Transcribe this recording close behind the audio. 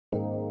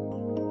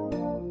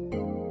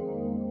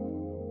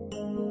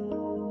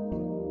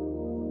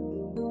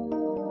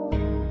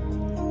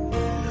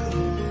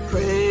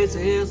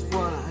Praise is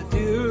what I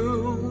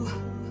do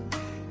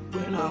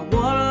when I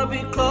wanna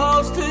be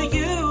close to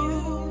you.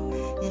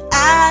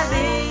 I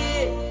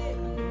lift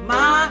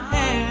my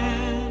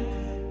hand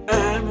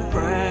and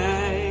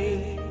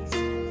praise.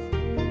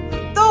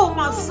 Though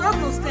my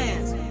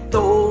circumstance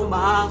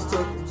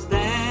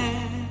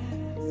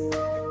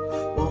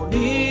won't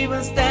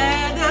even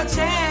stand a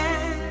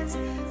chance,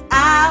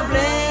 I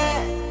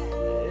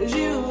bless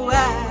you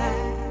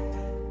at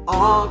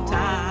all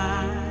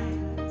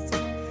times,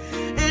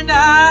 and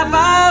I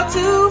vow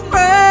to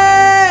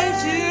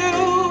praise you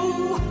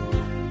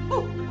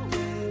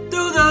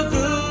through the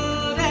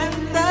good and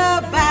the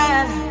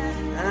bad.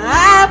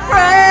 I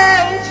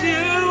praise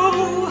you,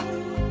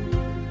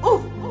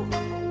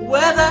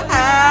 whether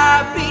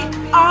happy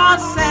or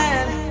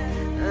sad.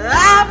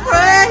 I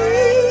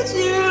praise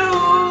you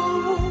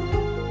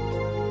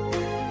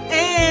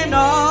in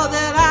all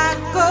that I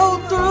go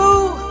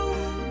through,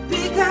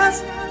 because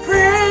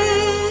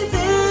praise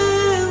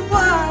is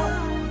what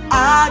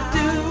I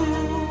do.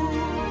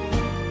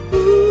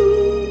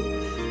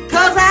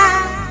 'Cause I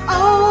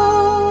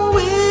owe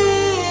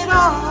it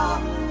all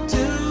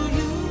to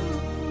you.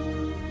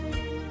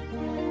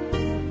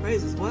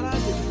 Praise is what I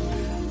do.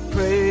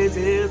 Praise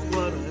is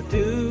what I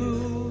do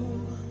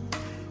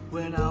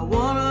when I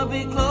wanna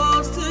be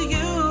close to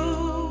you.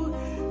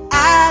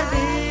 I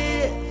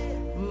lift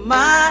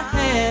my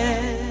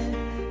hand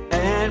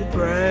and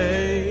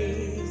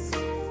praise.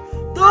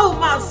 Though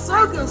my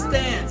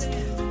circumstance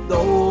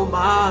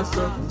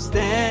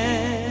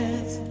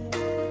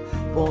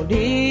won't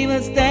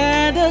even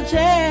stand a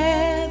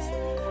chance,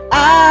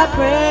 I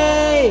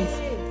praise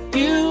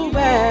you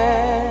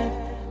at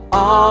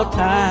all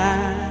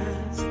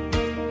times,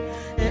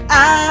 and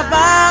I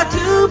vow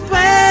to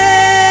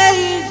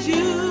praise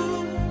you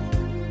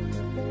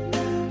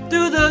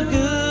through the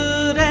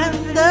good and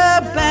the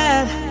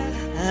bad.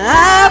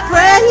 I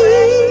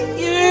praise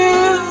you,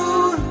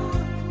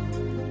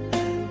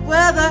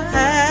 whether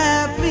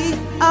happy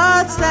or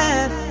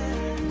sad.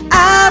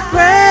 I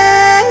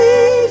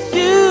praise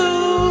you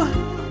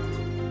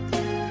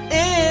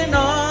in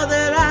all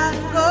that I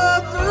go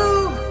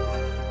through,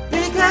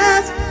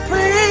 because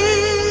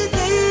praise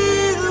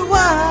is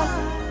what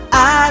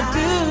I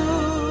do.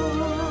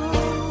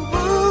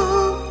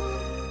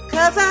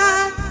 'Cause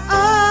I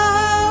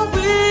owe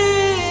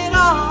it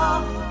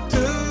all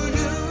to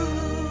you.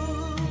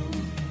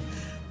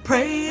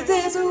 Praise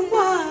is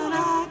what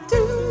I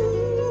do.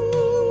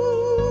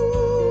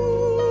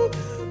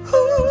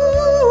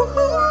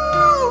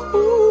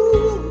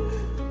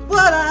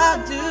 What I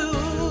do,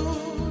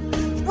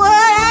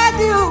 what I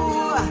do,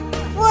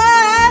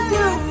 what I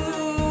do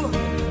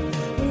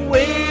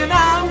when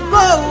I'm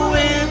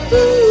going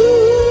through.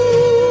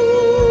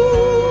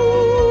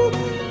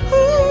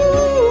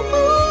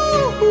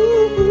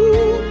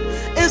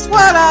 It's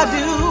what I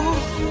do.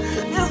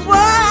 It's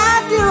what I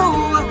do.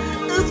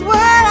 It's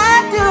what I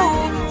do.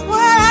 It's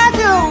what I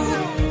do.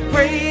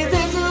 Praise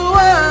is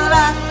what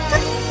I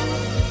do.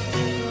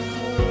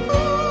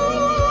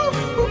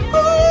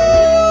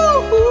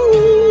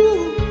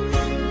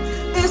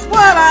 It's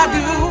what I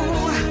do.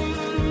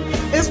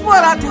 It's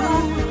what I do.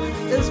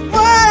 It's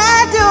what I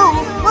do.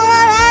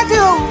 What I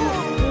do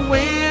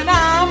when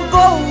I'm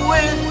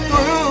going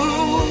through.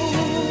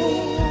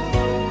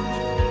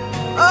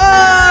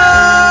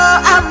 Oh,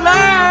 I've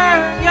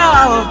learned,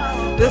 y'all.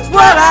 It's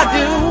what I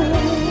do.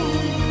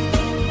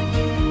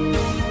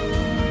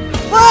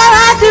 What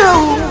I do.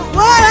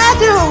 What I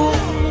do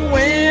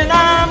when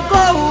I'm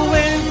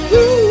going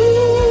through.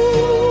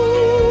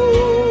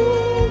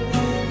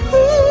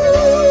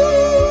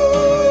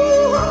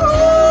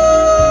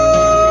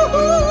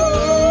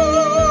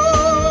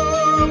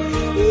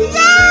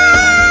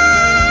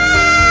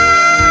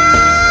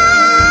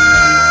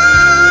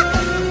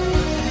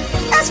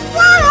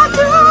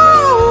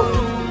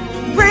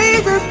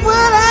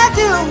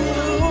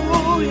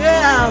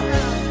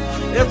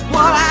 It's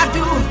what I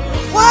do,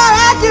 what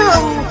I do,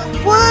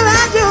 what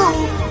I do,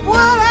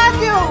 what I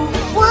do,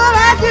 what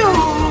I do.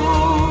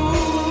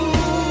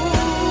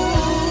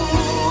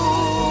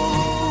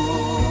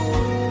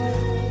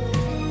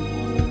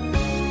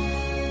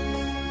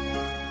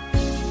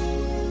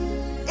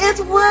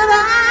 It's what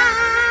I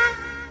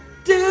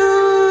do.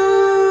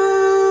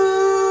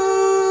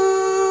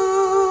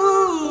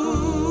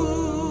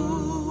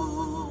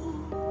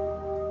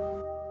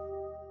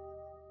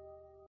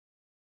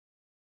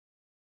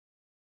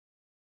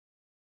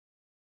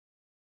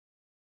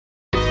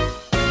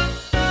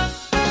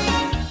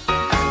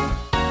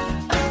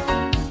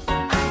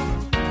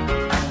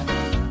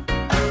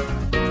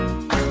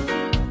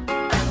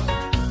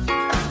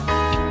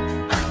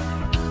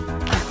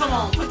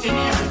 Put your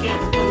hands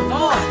together for the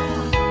Lord.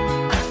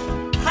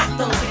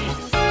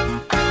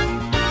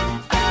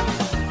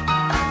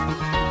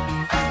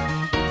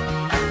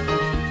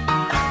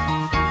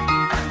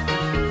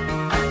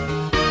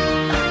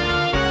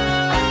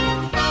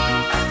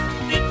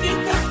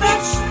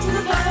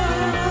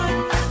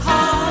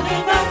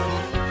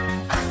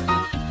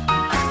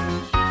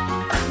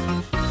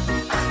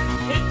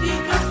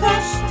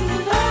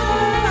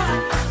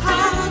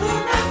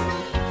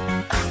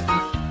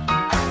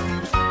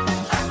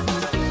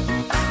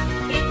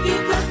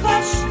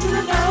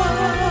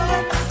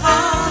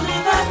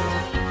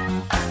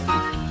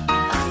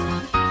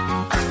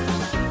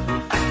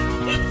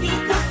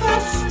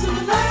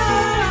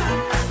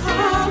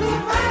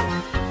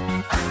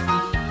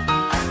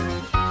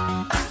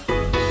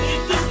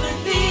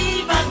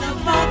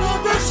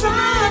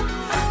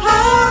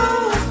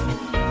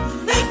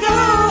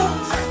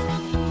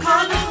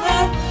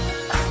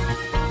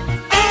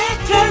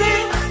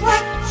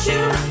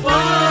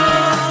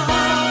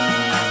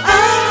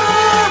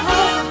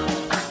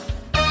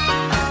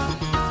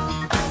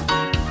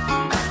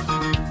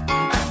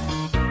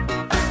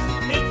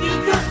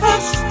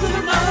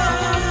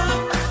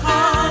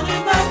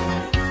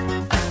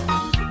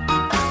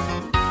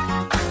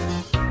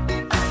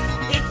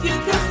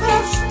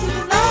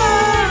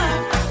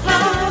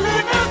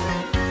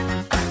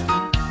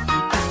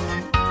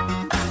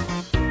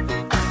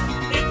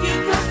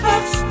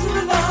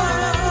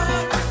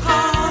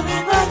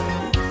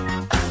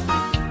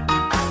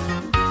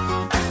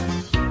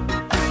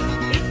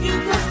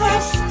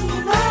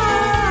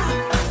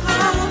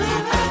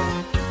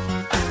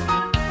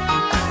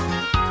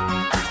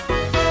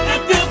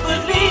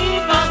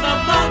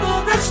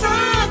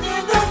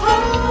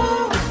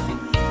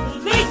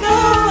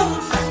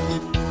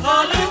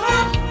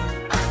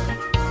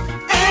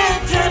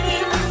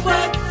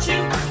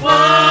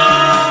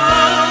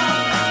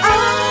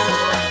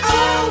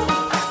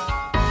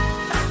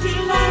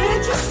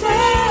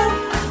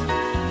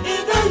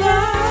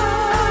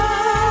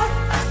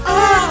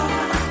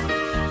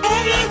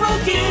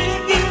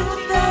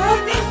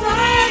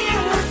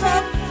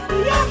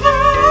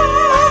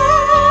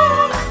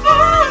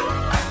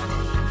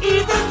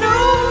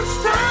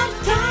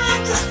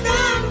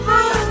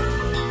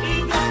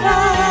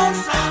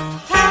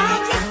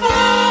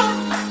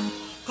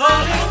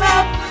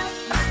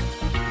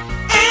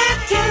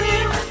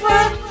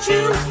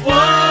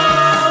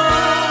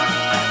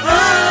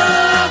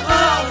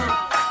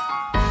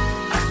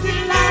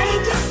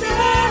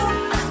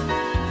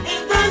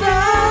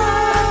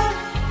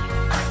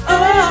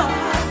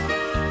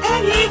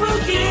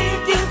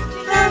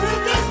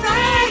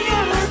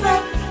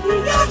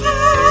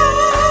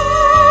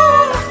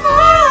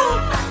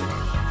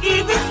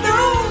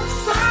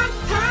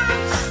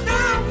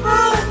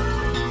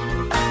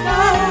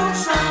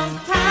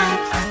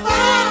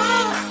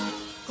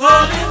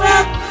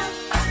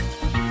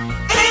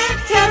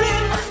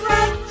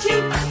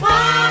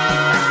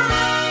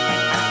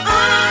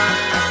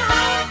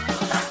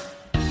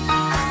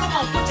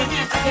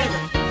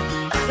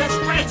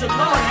 the Lord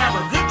and have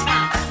a good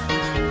time.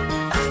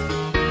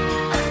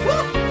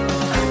 Woo.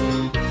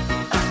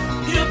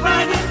 You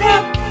bring it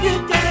up, you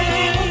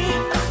day,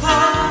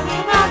 call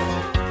him up.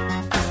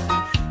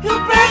 You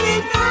bring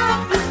it up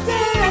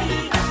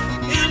today,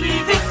 you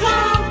leave it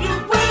come your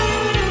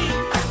way,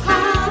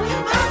 call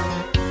him up.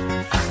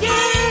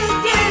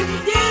 Yeah, yeah,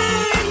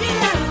 yeah,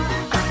 yeah.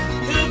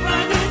 You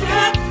bring it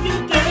up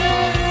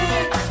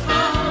today,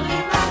 call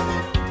him up.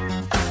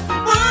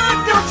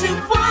 Why don't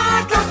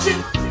you,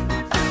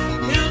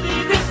 you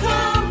leave it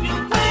come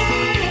your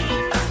way,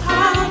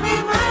 call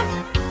him up.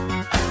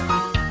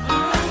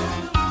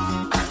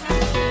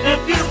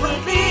 If you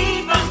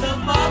believe on the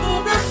Father,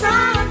 the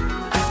Son,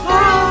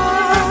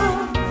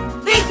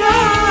 Holy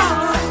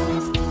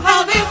Ghost,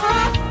 call him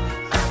up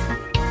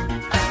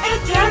and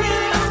tell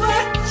him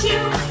what you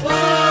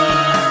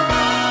want.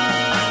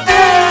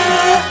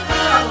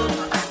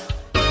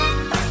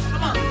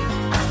 Come on,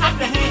 clap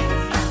your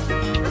hands.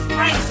 Let's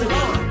praise the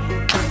Lord.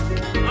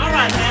 All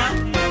right now.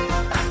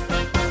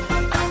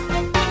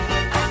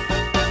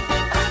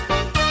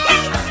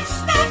 Can't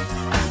stop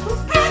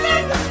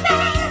praising His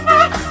name. I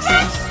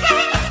just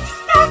can't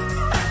stop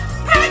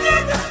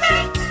praising His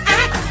name. I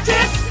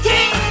just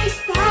can't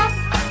stop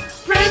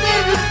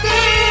praising His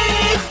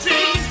name,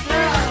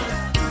 Jesus.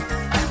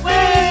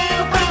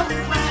 Well,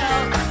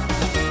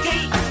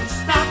 can't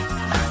stop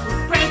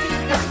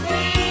praising His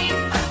name.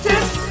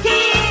 Just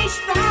can't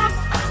stop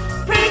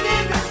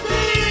praising His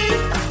name.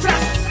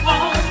 Just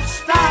won't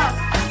stop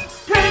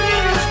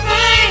praising His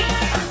name,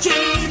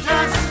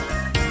 Jesus.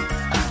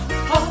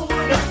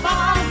 Holy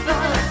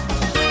Father,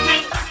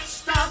 can't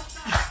stop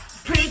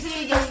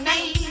praising your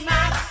name.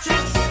 I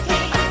just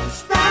can't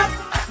stop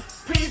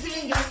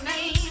praising your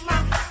name. I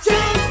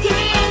just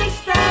can't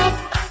stop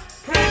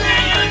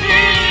praising your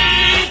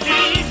name,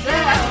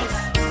 Jesus.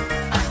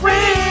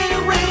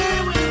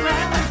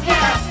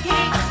 Yeah,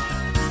 can't.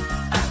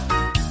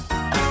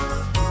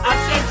 I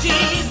said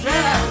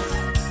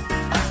Jesus.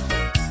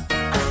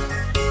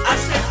 I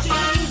said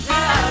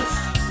Jesus.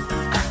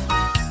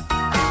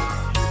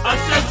 I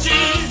said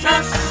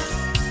Jesus.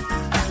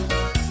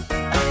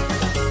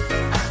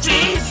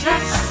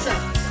 Jesus.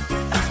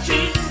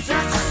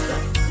 Jesus.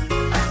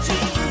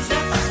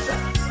 Jesus.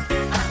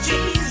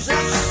 Jesus.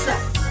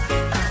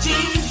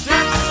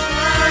 Jesus.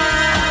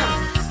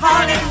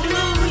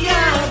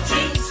 Hallelujah,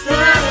 Jesus.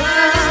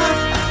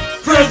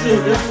 Praise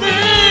His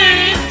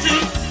name,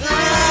 Jesus.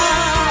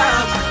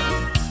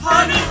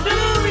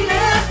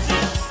 Hallelujah,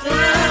 Jesus.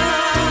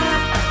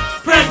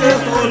 Praise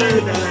His holy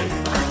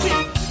name,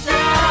 Jesus.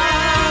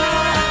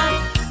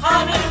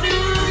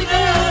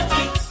 Hallelujah,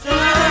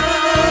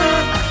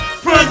 Jesus.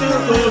 Praise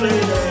His holy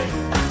name,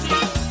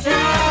 Jesus.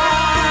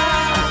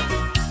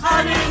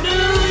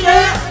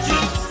 Hallelujah,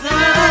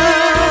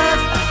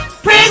 Jesus.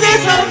 Praise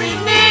His holy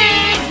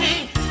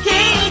name.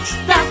 Can't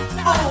stop,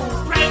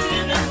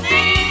 praising His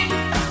name.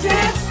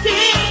 Just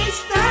can't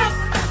stop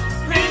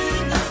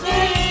praising His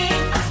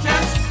name.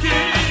 Just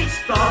can't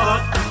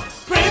stop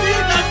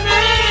praising His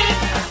name,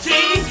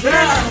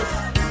 Jesus.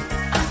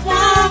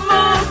 One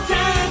more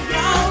time,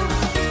 y'all.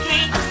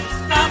 Can't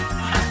stop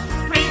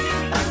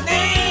praising His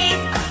name.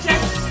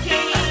 Just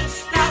can't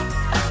stop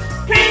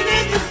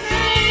praising His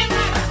name.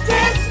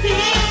 Just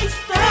can't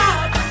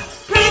stop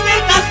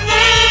praising His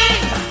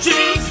name,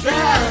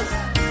 Jesus.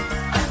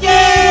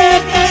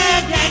 Yeah,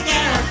 yeah, yeah,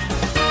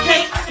 yeah.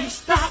 Can't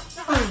stop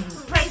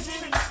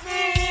praising His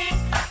name.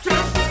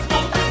 Just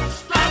won't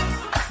stop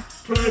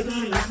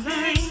praising His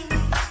name.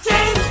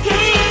 Just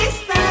can't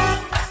stop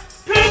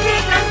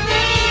praising His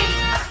name,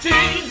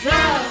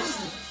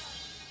 Jesus.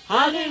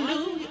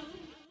 Hallelujah.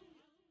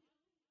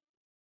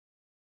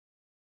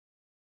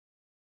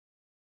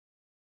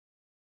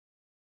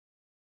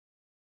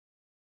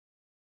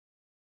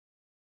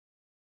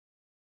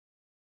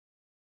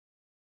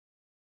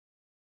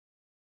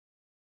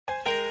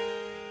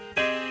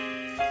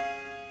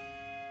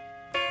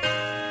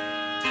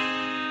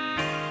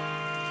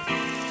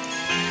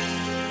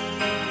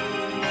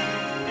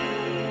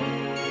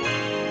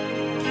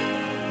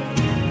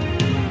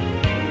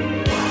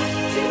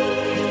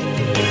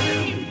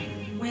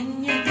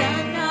 When you're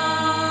done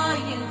all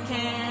you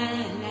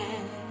can,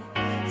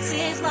 and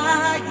seems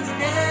like it's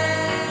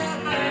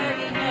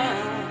never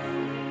enough.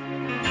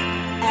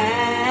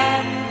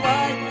 And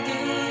what do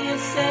you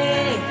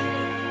say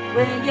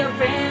when your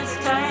friends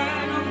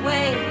turn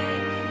away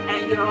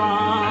and you're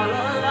all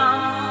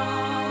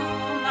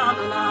alone, all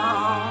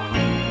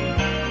alone?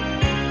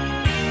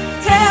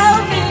 Tell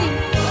me,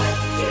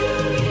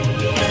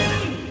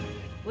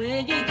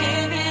 when you're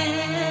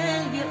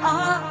giving you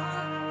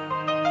all,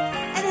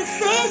 and it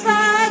seems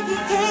like you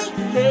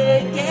can't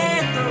make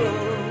it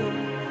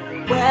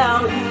through.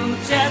 Well, you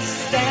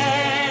just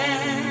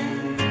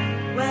stand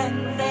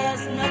when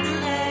there's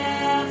nothing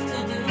left to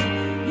do.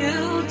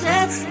 You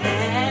just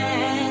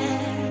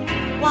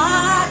stand,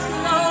 watch the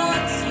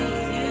Lord see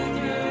you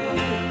through.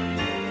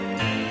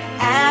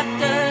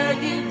 After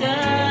you've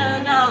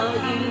done all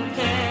you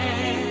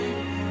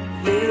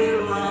can,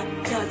 you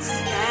won't just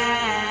stand.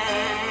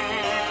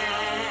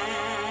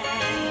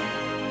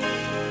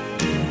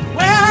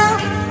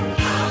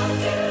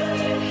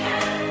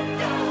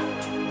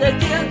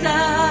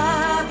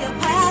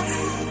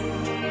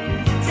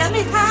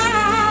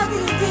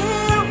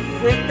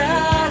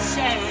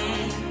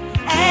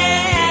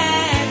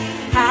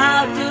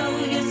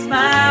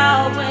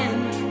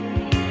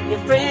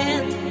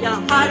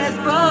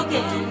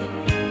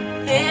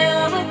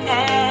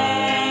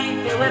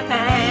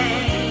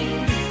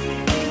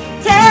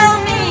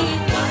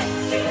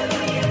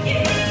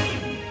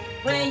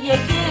 when you're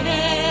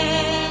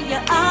giving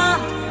your all.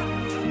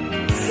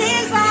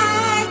 Seems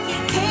like you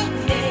can't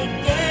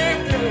make it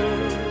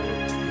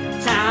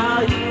through.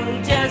 Child,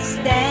 you just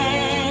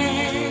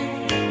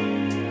stand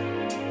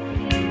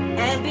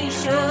and be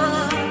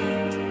sure.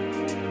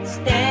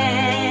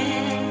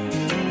 Stand.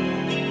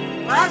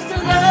 Watch the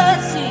Lord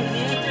see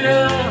you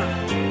through.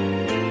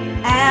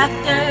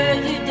 After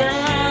you've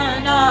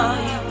done all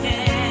you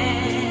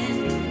can,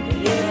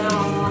 you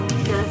know,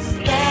 just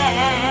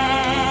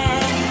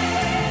stand.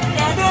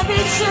 Stand and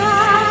be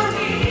sure.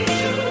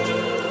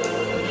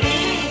 Be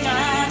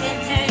not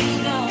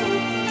entangled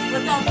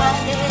with the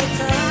bondage.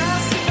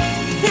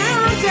 You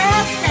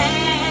just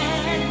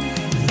stand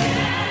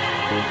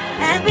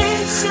and be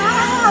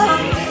sure.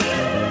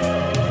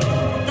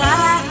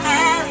 God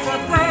has a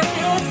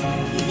purpose.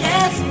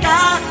 Yes,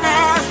 God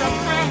has a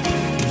plan.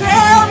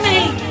 Tell me.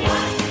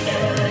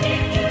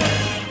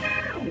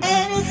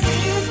 And it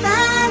seems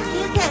like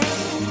you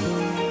can't.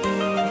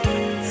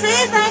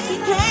 Seems like you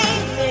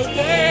can't make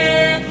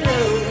it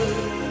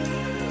through.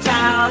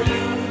 Child,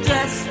 you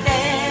just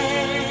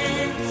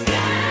stand.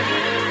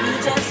 You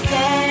just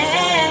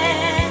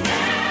stand.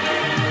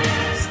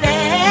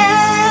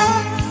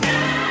 Stand.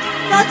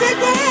 Don't you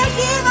dare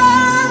give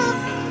up.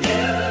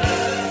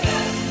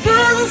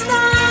 Through the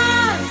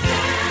storm.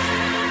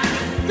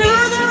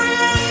 Through the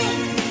rain.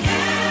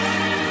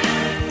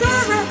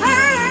 Through the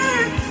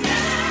hurt.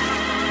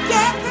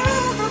 Get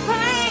through the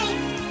pain.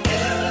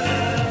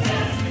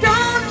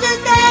 Don't you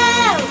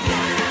dare.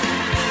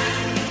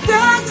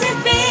 Don't you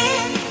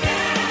bend.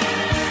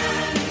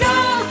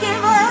 Don't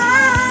give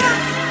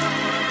up.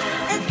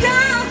 And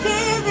don't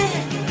give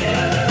in.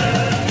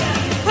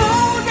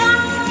 Hold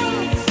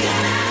on.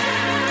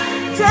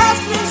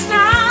 Just be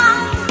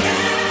strong.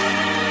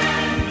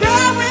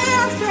 God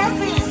will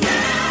step in.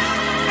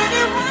 And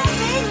it won't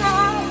be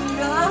long.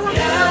 No,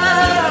 no.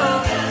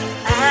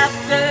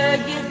 After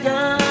you've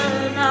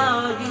done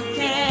all you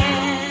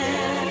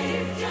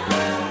can.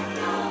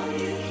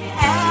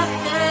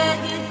 After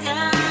you've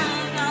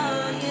done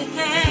all you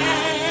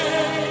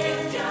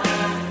can.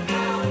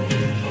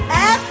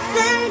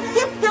 After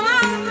you've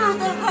gone through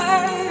the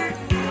hurt.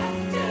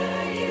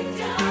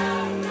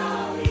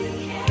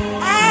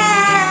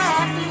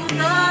 After you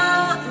go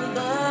through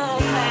the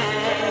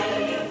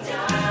pain.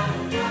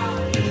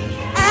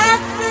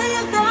 After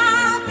you go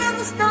through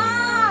the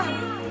storm.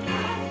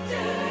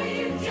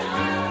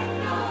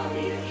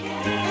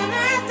 And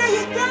after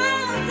you go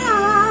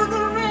through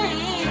the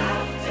rain.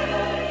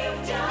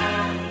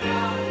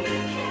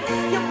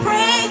 You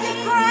pray, you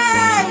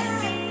cry.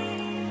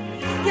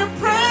 You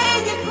pray,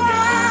 you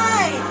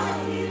cry.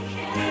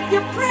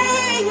 You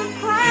pray, you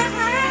cry.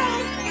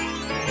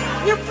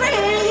 You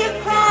pray, you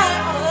cry.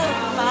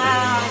 Oh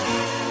my.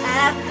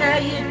 After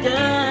you've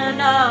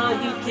done all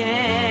you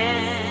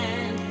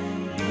can,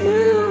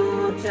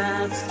 you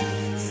just